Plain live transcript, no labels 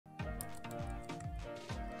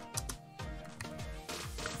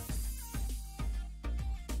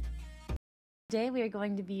Today we are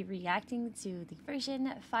going to be reacting to the version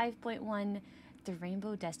 5.1, the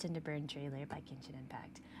Rainbow Destined to Burn trailer by Genshin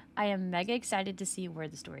Impact. I am mega excited to see where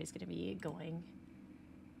the story is going to be going.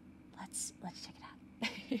 Let's check it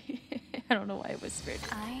out. I don't know why I whispered.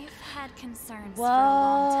 I've had concerns Whoa. for a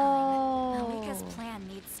long time. Malika's plan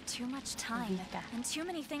needs too much time, and too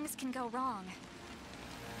many things can go wrong.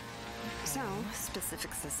 So,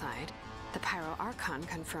 specifics aside, the Pyro Archon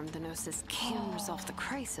confirmed the Gnosis can resolve the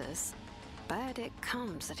crisis, but it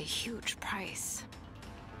comes at a huge price.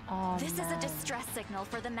 Oh, This no. is a distress signal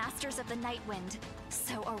for the Masters of the Nightwind,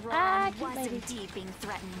 so Aurora was lady. indeed being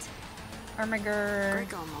threatened. Armiger. Great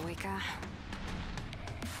going, Malika.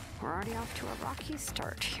 We're already off to a rocky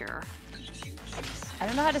start here. I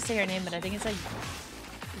don't know how to say her name, but I think it's like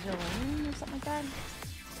Jolene or something like that.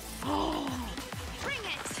 Bring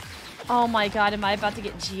it! Oh my god, am I about to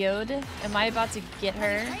get geoed? Am I about to get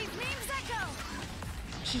her?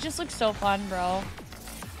 She just looks so fun, bro.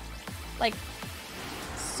 Like,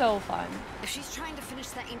 so fun. If she's trying to finish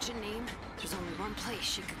that ancient name, there's only one place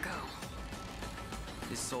she could go.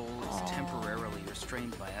 His soul is temporarily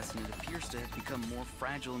restrained by us, and it appears to have become more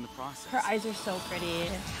fragile in the process. Her eyes are so pretty.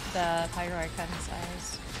 The Pyro Archon's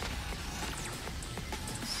eyes.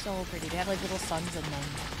 So pretty. They have like little suns in them.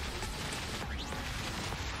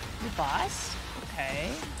 The boss?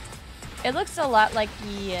 Okay. It looks a lot like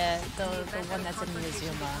the one that's in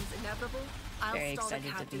Mizuma. Very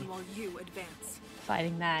excited to be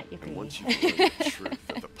fighting that. And once you learn the truth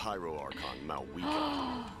that the Pyro Archon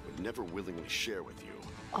Malwika would never willingly share with you,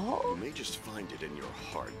 you may just find it in your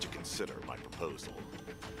heart to consider my proposal.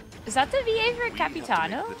 Is that the VA for We have to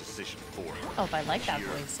Capitano? make the decision for her. Oh, I like that Here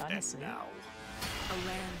voice, and honestly. now.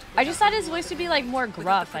 I just thought his voice would be like more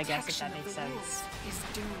gruff, I guess, if that makes sense. Is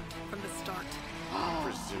doomed from the start. You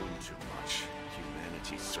presume too much.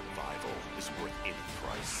 Humanity's survival is worth any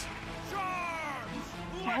price.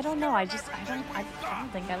 I don't know. I don't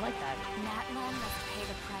think I like that. Natlan must pay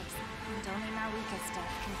the price, and only Malika's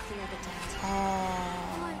death can clear the debt. Oh,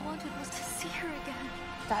 All I wanted was to see her again.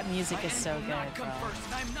 that music is so good, bro.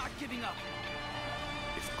 I'm not giving up.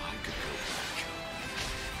 If I could go back,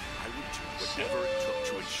 I would do whatever it took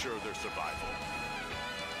to ensure their survival.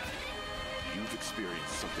 You've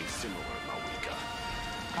experienced something similar, Malwika.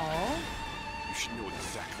 Oh? You should know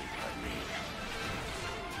exactly what I mean.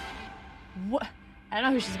 What? I don't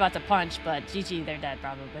know who she's about to punch, but GG, they're dead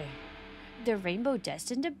probably. The Rainbow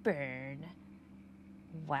Destined to Burn.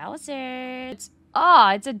 Wowzers.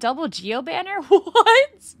 It's a double Geo banner? What?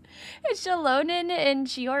 It's Shalonen and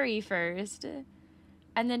Shiori first.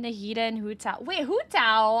 And then Nahida and Hu Tao. Wait, Hu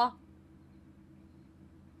Tao?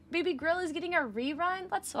 Baby Girl is getting a rerun?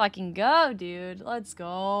 Let's fucking go, dude. Let's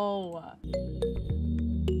go.